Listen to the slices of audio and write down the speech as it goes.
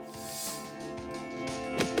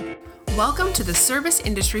Welcome to the Service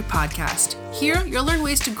Industry Podcast. Here, you'll learn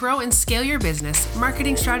ways to grow and scale your business,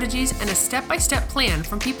 marketing strategies, and a step-by-step plan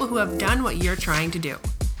from people who have done what you're trying to do.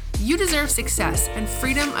 You deserve success and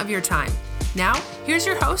freedom of your time. Now, here's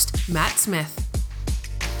your host, Matt Smith.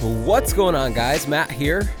 What's going on, guys? Matt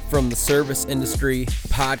here from the Service Industry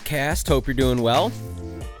Podcast. Hope you're doing well.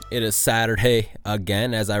 It is Saturday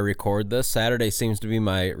again as I record this. Saturday seems to be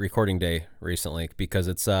my recording day recently because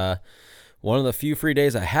it's one of the few free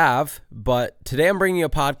days I have. But today I'm bringing you a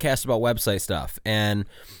podcast about website stuff. And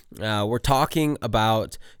we're talking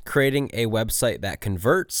about creating a website that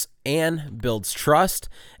converts and builds trust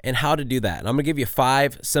and how to do that. And I'm going to give you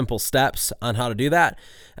 5 simple steps on how to do that.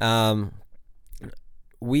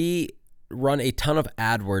 We run a ton of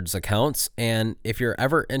AdWords accounts, and if you're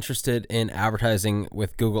ever interested in advertising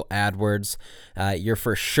with Google AdWords, you're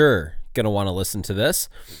for sure going to want to listen to this.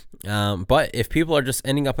 But if people are just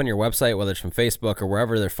ending up on your website, whether it's from Facebook or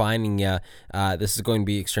wherever they're finding you, this is going to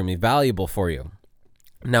be extremely valuable for you.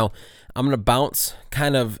 Now, I'm going to bounce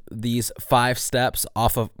kind of these 5 steps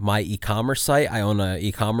off of my e-commerce site. I own an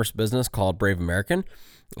e-commerce business called Brave American.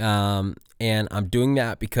 And I'm doing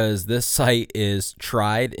that because this site is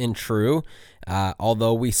tried and true.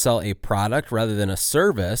 Although we sell a product rather than a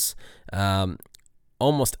service,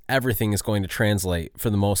 almost everything is going to translate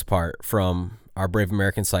for the most part from our Brave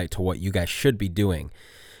American site to what you guys should be doing.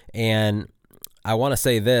 And I want to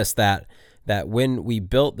say this, that when we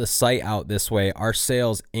built the site out this way, our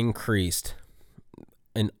sales increased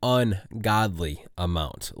an ungodly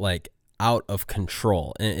amount, like out of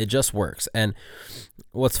control, and it just works. And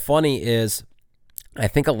what's funny is I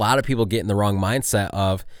think a lot of people get in the wrong mindset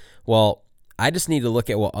of, well, I just need to look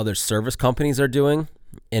at what other service companies are doing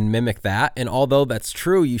and mimic that. And although that's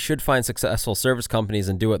true, you should find successful service companies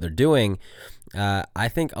and do what they're doing. I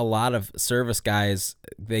think a lot of service guys,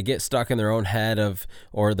 they get stuck in their own head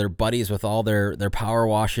or their buddies with all their power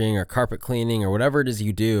washing or carpet cleaning or whatever it is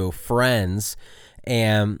you do, friends,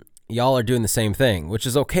 and y'all are doing the same thing, which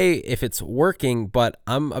is okay if it's working, but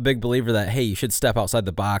I'm a big believer that, hey, you should step outside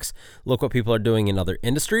the box, look what people are doing in other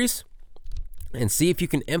industries, and see if you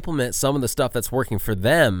can implement some of the stuff that's working for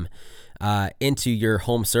them into your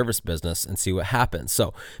home service business and see what happens.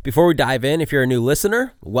 So before we dive in, if you're a new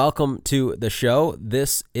listener, welcome to the show.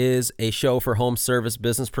 This is a show for home service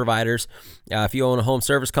business providers. If you own a home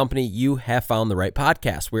service company, you have found the right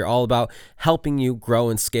podcast. We're all about helping you grow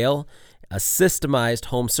and scale a systemized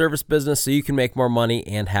home service business so you can make more money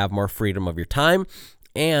and have more freedom of your time.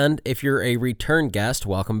 And if you're a return guest,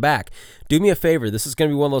 welcome back. Do me a favor. This is going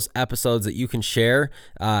to be one of those episodes that you can share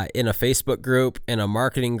in a Facebook group, in a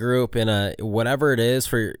marketing group, in a whatever it is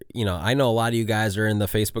for, I know a lot of you guys are in the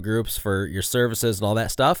Facebook groups for your services and all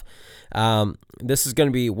that stuff. This is going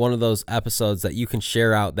to be one of those episodes that you can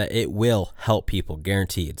share out that it will help people,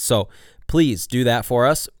 guaranteed. So please do that for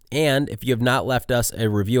us. And if you have not left us a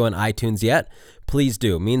review on iTunes yet, please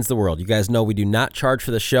do. It means the world. You guys know we do not charge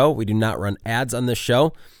for the show. We do not run ads on this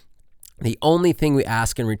show. The only thing we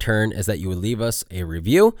ask in return is that you would leave us a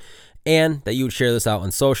review and that you would share this out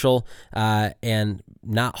on social and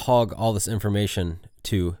not hog all this information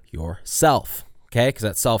to yourself. Okay? Because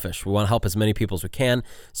that's selfish. We want to help as many people as we can.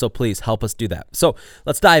 So please help us do that. So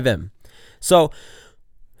let's dive in. So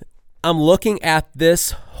I'm looking at this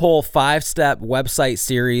whole 5-step website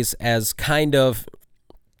series as kind of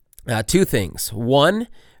 2 things. One,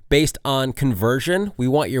 based on conversion, we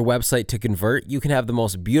want your website to convert. You can have the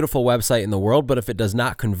most beautiful website in the world, but if it does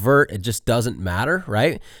not convert, it just doesn't matter,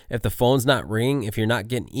 right? If the phone's not ringing, if you're not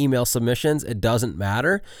getting email submissions, it doesn't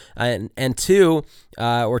matter. And 2,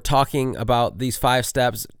 we're talking about these 5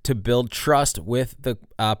 steps to build trust with the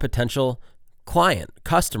potential client,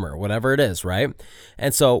 customer, whatever it is, right?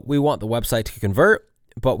 And so we want the website to convert,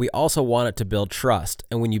 but we also want it to build trust.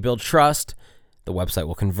 And when you build trust, the website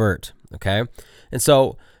will convert, okay? And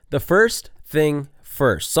so the first thing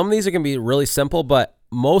first, some of these are going to be really simple, but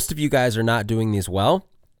most of you guys are not doing these well.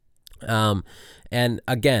 And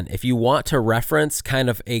again, if you want to reference kind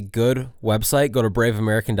of a good website, go to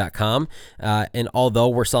braveamerican.com. And although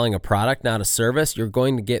we're selling a product, not a service, you're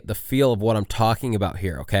going to get the feel of what I'm talking about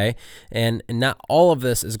here, okay? And not all of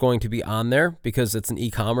this is going to be on there because it's an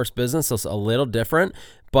e-commerce business, so it's a little different,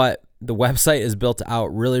 but the website is built out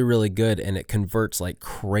really, really good and it converts like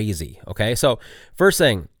crazy, okay? So first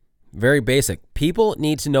thing, very basic, people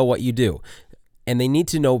need to know what you do. And they need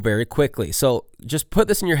to know very quickly. So just put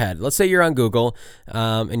this in your head. Let's say you're on Google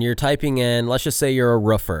and you're typing in, let's just say you're a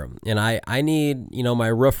roofer and I need, my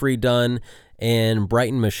roof redone in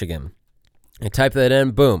Brighton, Michigan. I type that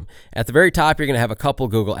in, boom. At the very top, you're going to have a couple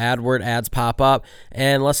Google AdWords ads pop up.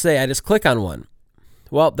 And let's say I just click on one.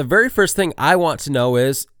 Well, the very first thing I want to know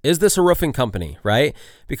is this a roofing company, right?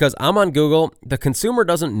 Because I'm on Google. The consumer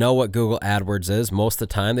doesn't know what Google AdWords is most of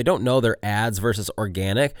the time. They don't know their ads versus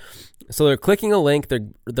organic. So they're clicking a link,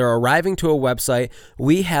 they're arriving to a website.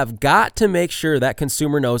 We have got to make sure that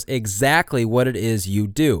consumer knows exactly what it is you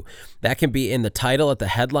do. That can be in the title at the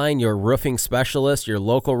headline, your roofing specialist, your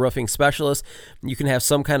local roofing specialist. You can have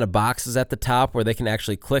some kind of boxes at the top where they can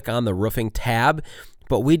actually click on the roofing tab.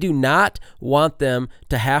 But we do not want them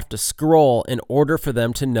to have to scroll in order for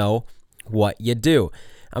them to know what you do.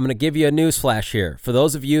 I'm going to give you a news flash here. For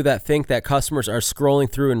those of you that think that customers are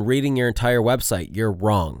scrolling through and reading your entire website, you're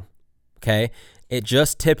wrong. Okay? It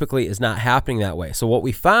just typically is not happening that way. So what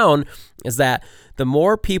we found is that the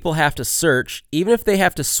more people have to search, even if they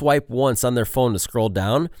have to swipe once on their phone to scroll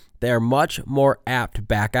down, they are much more apt to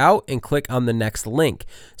back out and click on the next link.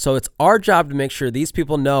 So it's our job to make sure these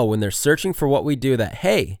people know when they're searching for what we do that,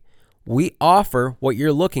 hey, we offer what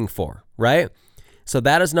you're looking for, right? So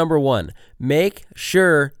that is number one. Make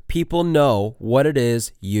sure people know what it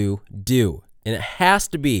is you do. And it has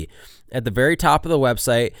to be at the very top of the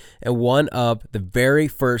website and one of the very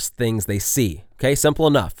first things they see. Okay, simple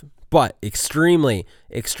enough, but extremely,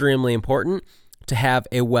 extremely important to have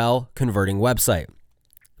a well-converting website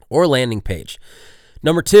or landing page.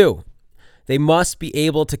 Number two, they must be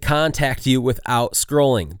able to contact you without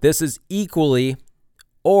scrolling. This is equally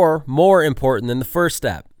or more important than the first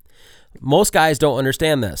step. Most guys don't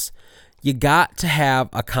understand this. You got to have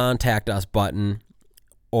a contact us button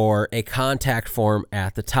or a contact form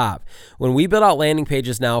at the top. When we build out landing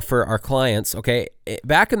pages now for our clients, okay,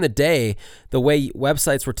 back in the day, the way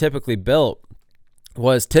websites were typically built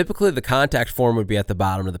was typically the contact form would be at the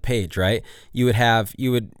bottom of the page, right? You'd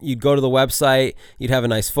go to the website, you'd have a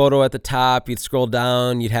nice photo at the top, you'd scroll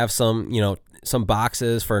down, you'd have some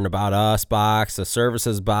boxes for an About Us box, a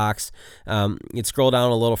services box. You'd scroll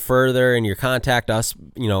down a little further and your contact us,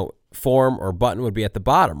 form or button would be at the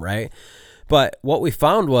bottom, right? But what we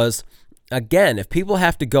found was, again, if people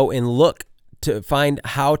have to go and look to find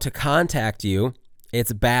how to contact you,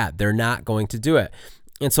 it's bad. They're not going to do it.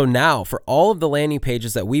 And so now for all of the landing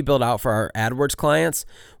pages that we build out for our AdWords clients,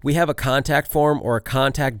 we have a contact form or a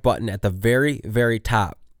contact button at the very, very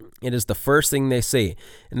top. It is the first thing they see.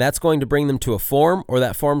 And that's going to bring them to a form, or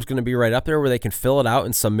that form's going to be right up there where they can fill it out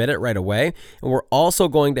and submit it right away. And we're also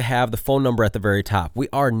going to have the phone number at the very top. We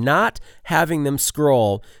are not having them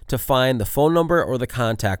scroll to find the phone number or the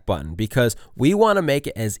contact button because we want to make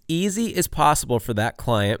it as easy as possible for that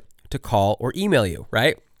client to call or email you,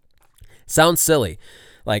 right? Sounds silly.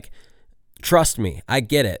 Like, trust me, I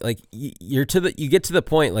get it. Like you get to the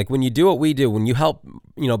point, like when you do what we do, when you help,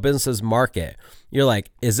 businesses market, you're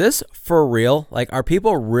like, is this for real? Like, are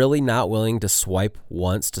people really not willing to swipe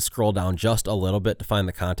once to scroll down just a little bit to find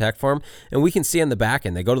the contact form? And we can see on the back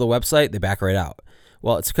end, they go to the website, they back right out.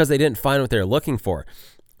 Well, it's because they didn't find what they're looking for.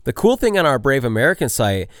 The cool thing on our Brave American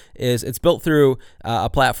site is it's built through a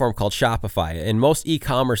platform called Shopify, and most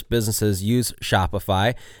e-commerce businesses use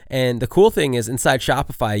Shopify. And the cool thing is inside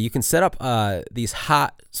Shopify, you can set up these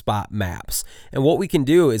hotspot maps. And what we can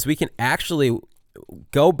do is we can actually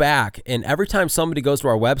go back, and every time somebody goes to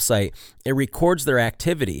our website, it records their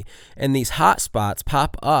activity. And these hotspots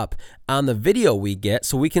pop up on the video we get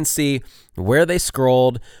so we can see where they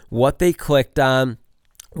scrolled, what they clicked on,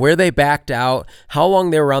 where they backed out, how long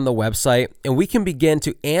they were on the website, and we can begin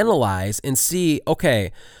to analyze and see,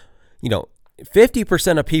 okay,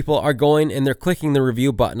 50% of people are going and they're clicking the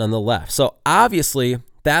review button on the left. So obviously,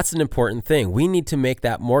 that's an important thing. We need to make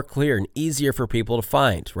that more clear and easier for people to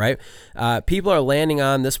find, right? People are landing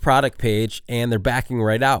on this product page and they're backing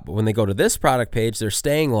right out. But when they go to this product page, they're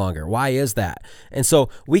staying longer. Why is that? And so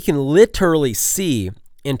we can literally see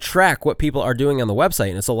and track what people are doing on the website.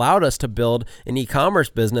 And it's allowed us to build an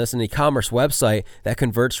e-commerce business, an e-commerce website that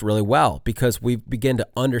converts really well because we begin to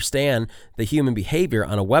understand the human behavior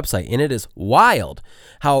on a website. And it is wild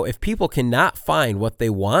how if people cannot find what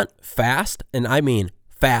they want fast, and I mean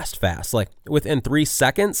fast, like within 3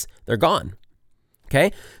 seconds, they're gone.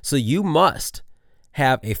 Okay? So you must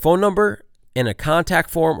have a phone number and a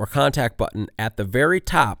contact form or contact button at the very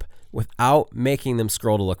top without making them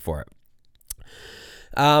scroll to look for it.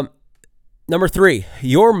 Number 3,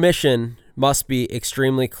 your mission must be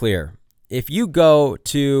extremely clear. If you go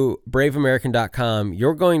to braveamerican.com,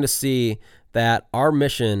 you're going to see that our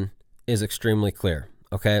mission is extremely clear.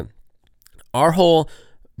 Okay. Our whole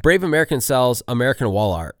Brave American sells American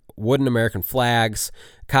wall art, wooden American flags,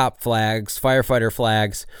 cop flags, firefighter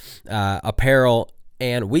flags, apparel,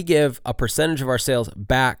 and we give a percentage of our sales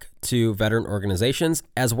back to veteran organizations,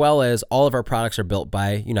 as well as all of our products are built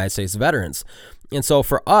by United States veterans. And so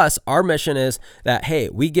for us, our mission is that, hey,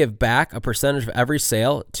 we give back a percentage of every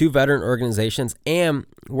sale to veteran organizations, and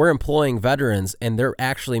we're employing veterans, and they're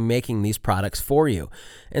actually making these products for you.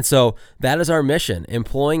 And so that is our mission,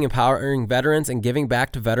 employing, empowering veterans and giving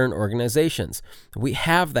back to veteran organizations. We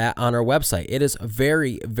have that on our website. It is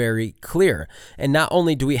very, very clear. And not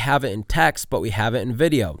only do we have it in text, but we have it in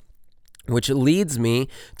video. Which leads me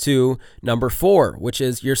to number 4, which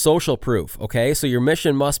is your social proof, okay? So your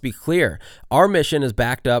mission must be clear. Our mission is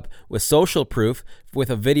backed up with social proof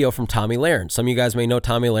with a video from Tomi Lahren. Some of you guys may know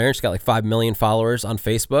Tomi Lahren. She's got like 5 million followers on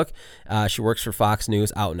Facebook. She works for Fox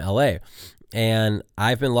News out in LA. And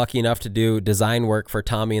I've been lucky enough to do design work for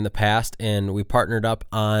Tomi in the past, and we partnered up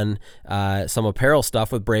on some apparel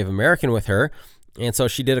stuff with Brave American with her. And so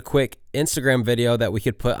she did a quick Instagram video that we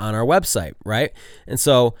could put on our website, right? And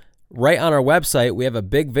so right on our website, we have a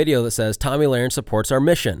big video that says Tomi Lahren supports our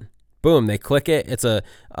mission. Boom, they click it. It's a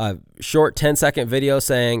short 10-second video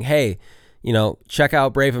saying, hey, check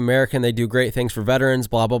out Brave American. They do great things for veterans,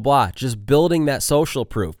 blah, blah, blah. Just building that social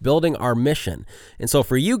proof, building our mission. And so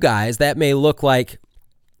for you guys, that may look like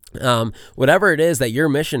whatever it is that your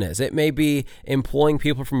mission is. It may be employing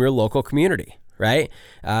people from your local community, right?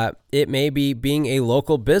 It may be being a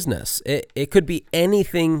local business. It could be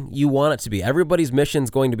anything you want it to be. Everybody's mission is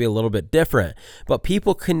going to be a little bit different, but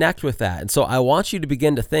people connect with that. And so I want you to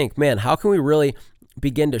begin to think, man, how can we really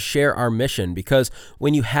begin to share our mission? Because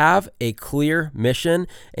when you have a clear mission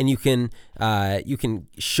and you can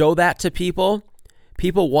show that to people,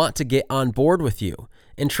 people want to get on board with you.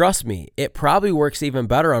 And trust me, it probably works even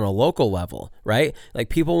better on a local level, right? Like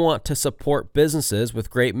people want to support businesses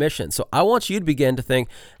with great missions. So I want you to begin to think,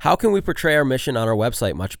 how can we portray our mission on our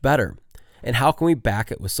website much better? And how can we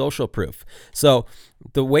back it with social proof? So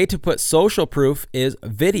the way to put social proof is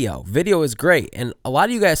video. Video is great. And a lot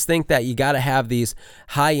of you guys think that you got to have these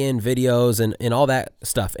high-end videos and all that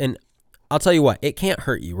stuff. And I'll tell you what, it can't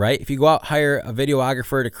hurt you, right? If you go out, hire a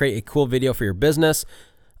videographer to create a cool video for your business,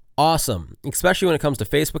 awesome. Especially when it comes to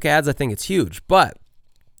Facebook ads, I think it's huge. But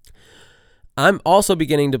I'm also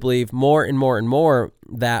beginning to believe more and more and more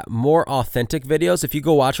that more authentic videos, if you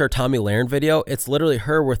go watch our Tomi Lahren video, it's literally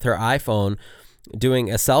her with her iPhone doing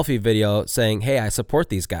a selfie video saying, hey, I support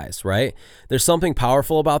these guys, right? There's something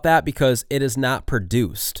powerful about that because it is not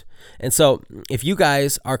produced. And so if you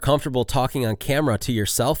guys are comfortable talking on camera to your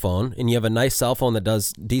cell phone and you have a nice cell phone that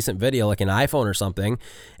does decent video like an iPhone or something,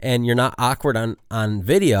 and you're not awkward on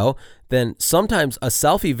video, then sometimes a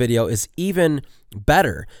selfie video is even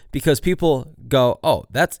better because people go, oh,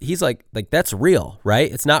 he's like that's real,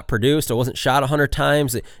 right? It's not produced. It wasn't shot 100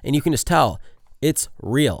 times, and you can just tell it's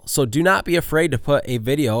real. So do not be afraid to put a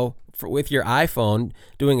video with your iPhone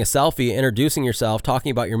doing a selfie, introducing yourself,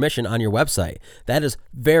 talking about your mission on your website. That is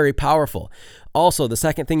very powerful. Also, the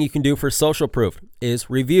second thing you can do for social proof is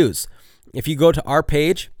reviews. If you go to our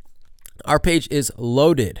page is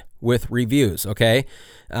loaded with reviews, okay?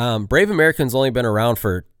 Brave American's only been around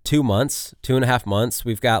for 2.5 months.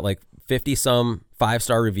 We've got like 50 some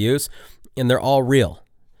 5-star reviews, and they're all real.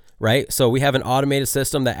 Right? So we have an automated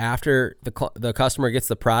system that after the customer gets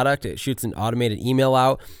the product, it shoots an automated email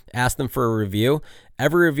out, asks them for a review.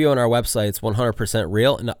 Every review on our website is 100%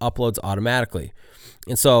 real and it uploads automatically.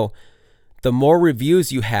 And so the more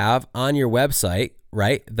reviews you have on your website,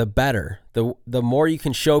 right, the better. The more you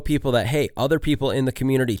can show people that, hey, other people in the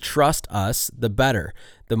community trust us, the better.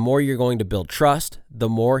 The more you're going to build trust, the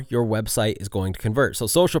more your website is going to convert. So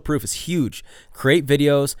social proof is huge. Create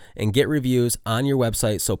videos and get reviews on your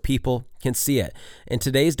website so people can see it. In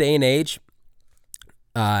today's day and age,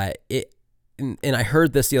 and I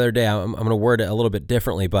heard this the other day, I'm going to word it a little bit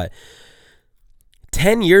differently, but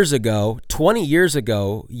 10 years ago, 20 years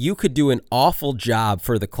ago, you could do an awful job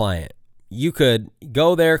for the client. You could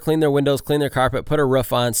go there, clean their windows, clean their carpet, put a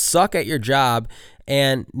roof on, suck at your job,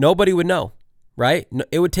 and nobody would know, right?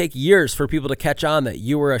 It would take years for people to catch on that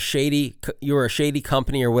you were a shady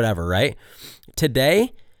company or whatever, right?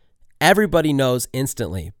 Today, everybody knows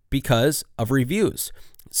instantly because of reviews.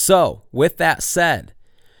 So with that said,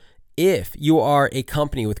 if you are a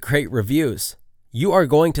company with great reviews, you are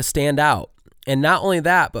going to stand out. And not only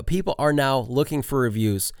that, but people are now looking for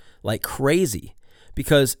reviews like crazy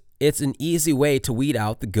because it's an easy way to weed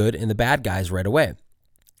out the good and the bad guys right away.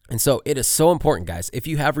 And so it is so important, guys, if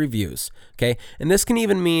you have reviews, okay? And this can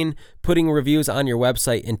even mean putting reviews on your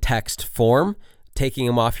website in text form, taking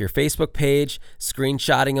them off your Facebook page,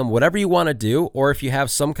 screenshotting them, whatever you want to do. Or if you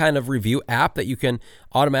have some kind of review app that you can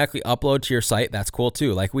automatically upload to your site, that's cool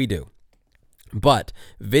too, like we do. But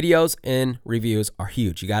videos and reviews are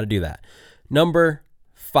huge. You got to do that. Number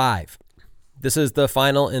 5. This is the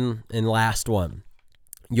final and last one.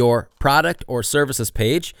 Your product or services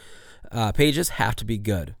pages have to be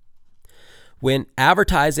good. When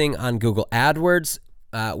advertising on Google AdWords,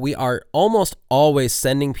 we are almost always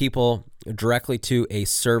sending people directly to a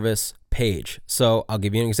service page. So I'll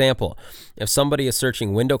give you an example. If somebody is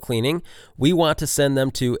searching window cleaning, we want to send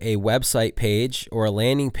them to a website page or a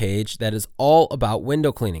landing page that is all about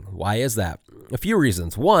window cleaning. Why is that? A few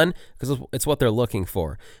reasons. One, because it's what they're looking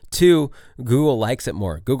for. Two, Google likes it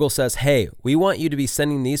more. Google says, hey, we want you to be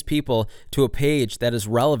sending these people to a page that is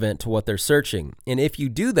relevant to what they're searching. And if you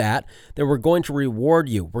do that, then we're going to reward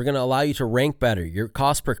you. We're going to allow you to rank better. Your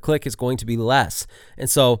cost per click is going to be less. And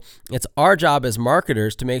so it's our job as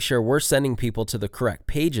marketers to make sure we're sending people to the correct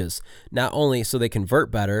pages, not only so they convert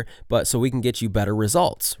better, but so we can get you better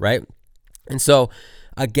results, right? And so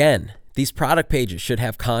again, these product pages should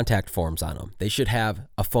have contact forms on them. They should have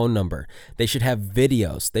a phone number. They should have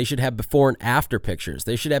videos. They should have before and after pictures.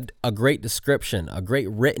 They should have a great description, a great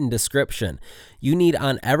written description. You need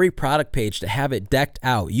on every product page to have it decked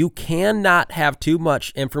out. You cannot have too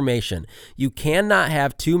much information. You cannot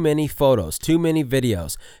have too many photos, too many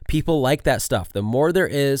videos. People like that stuff. The more there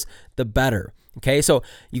is, the better. Okay, so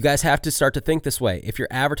you guys have to start to think this way. If you're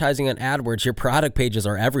advertising on AdWords, your product pages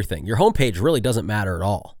are everything. Your homepage really doesn't matter at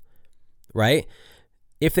all. Right?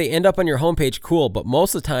 If they end up on your homepage, cool, but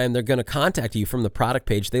most of the time they're going to contact you from the product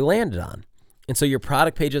page they landed on. And so your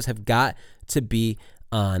product pages have got to be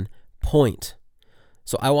on point.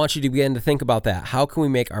 So I want you to begin to think about that. How can we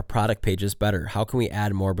make our product pages better? How can we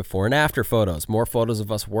add more before and after photos, more photos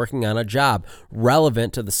of us working on a job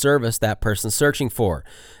relevant to the service that person's searching for,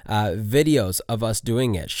 videos of us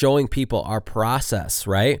doing it, showing people our process,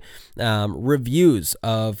 right? Reviews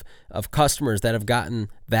of customers that have gotten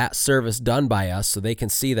that service done by us so they can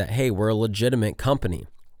see that, hey, we're a legitimate company.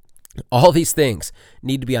 All these things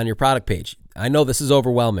need to be on your product page. I know this is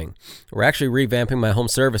overwhelming. We're actually revamping my home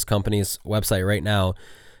service company's website right now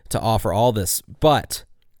to offer all this, but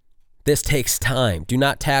this takes time. Do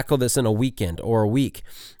not tackle this in a weekend or a week.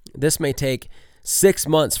 This may take 6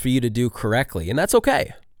 months for you to do correctly, and that's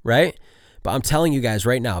okay, right? But I'm telling you guys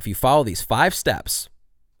right now, if you follow these 5 steps,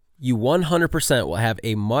 you 100% will have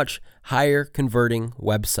a much higher converting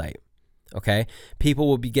website. Okay, people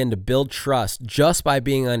will begin to build trust just by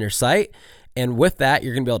being on your site. And with that,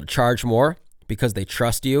 you're going to be able to charge more because they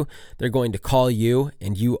trust you. They're going to call you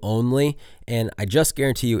and you only. And I just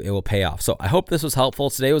guarantee you it will pay off. So I hope this was helpful.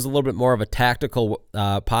 Today was a little bit more of a tactical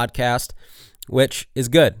podcast, which is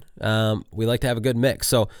good. We like to have a good mix.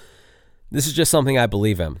 So this is just something I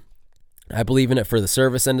believe in. I believe in it for the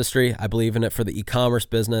service industry. I believe in it for the e-commerce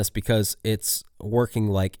business because it's working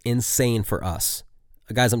like insane for us.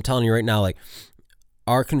 Guys, I'm telling you right now, like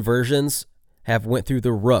our conversions have went through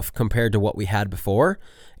the roof compared to what we had before.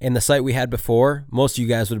 And the site we had before, most of you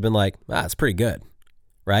guys would have been like, it's pretty good,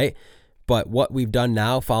 right? But what we've done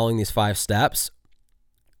now following these 5 steps,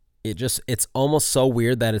 it's almost so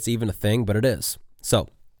weird that it's even a thing, but it is. So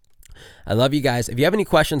I love you guys. If you have any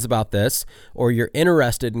questions about this or you're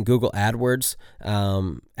interested in Google AdWords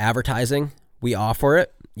advertising, we offer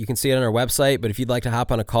it. You can see it on our website, but if you'd like to hop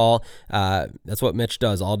on a call, that's what Mitch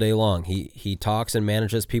does all day long. He talks and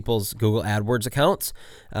manages people's Google AdWords accounts,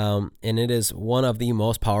 and it is one of the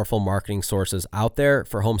most powerful marketing sources out there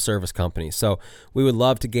for home service companies. So we would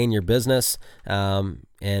love to gain your business and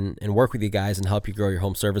work with you guys and help you grow your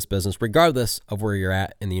home service business, regardless of where you're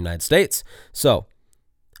at in the United States. So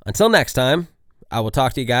until next time, I will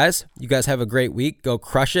talk to you guys. You guys have a great week. Go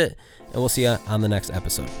crush it, and we'll see you on the next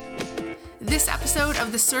episode. This episode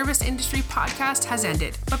of the Service Industry Podcast has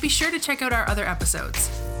ended, but be sure to check out our other episodes.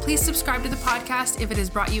 Please subscribe to the podcast if it has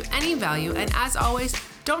brought you any value, and as always,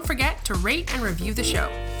 don't forget to rate and review the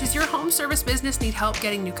show. Does your home service business need help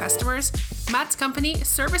getting new customers? Matt's company,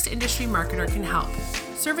 Service Industry Marketer, can help.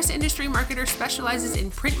 Service Industry Marketer specializes in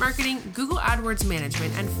print marketing, Google AdWords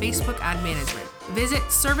management, and Facebook ad management. Visit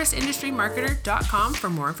serviceindustrymarketer.com for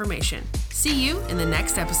more information. See you in the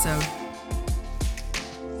next episode.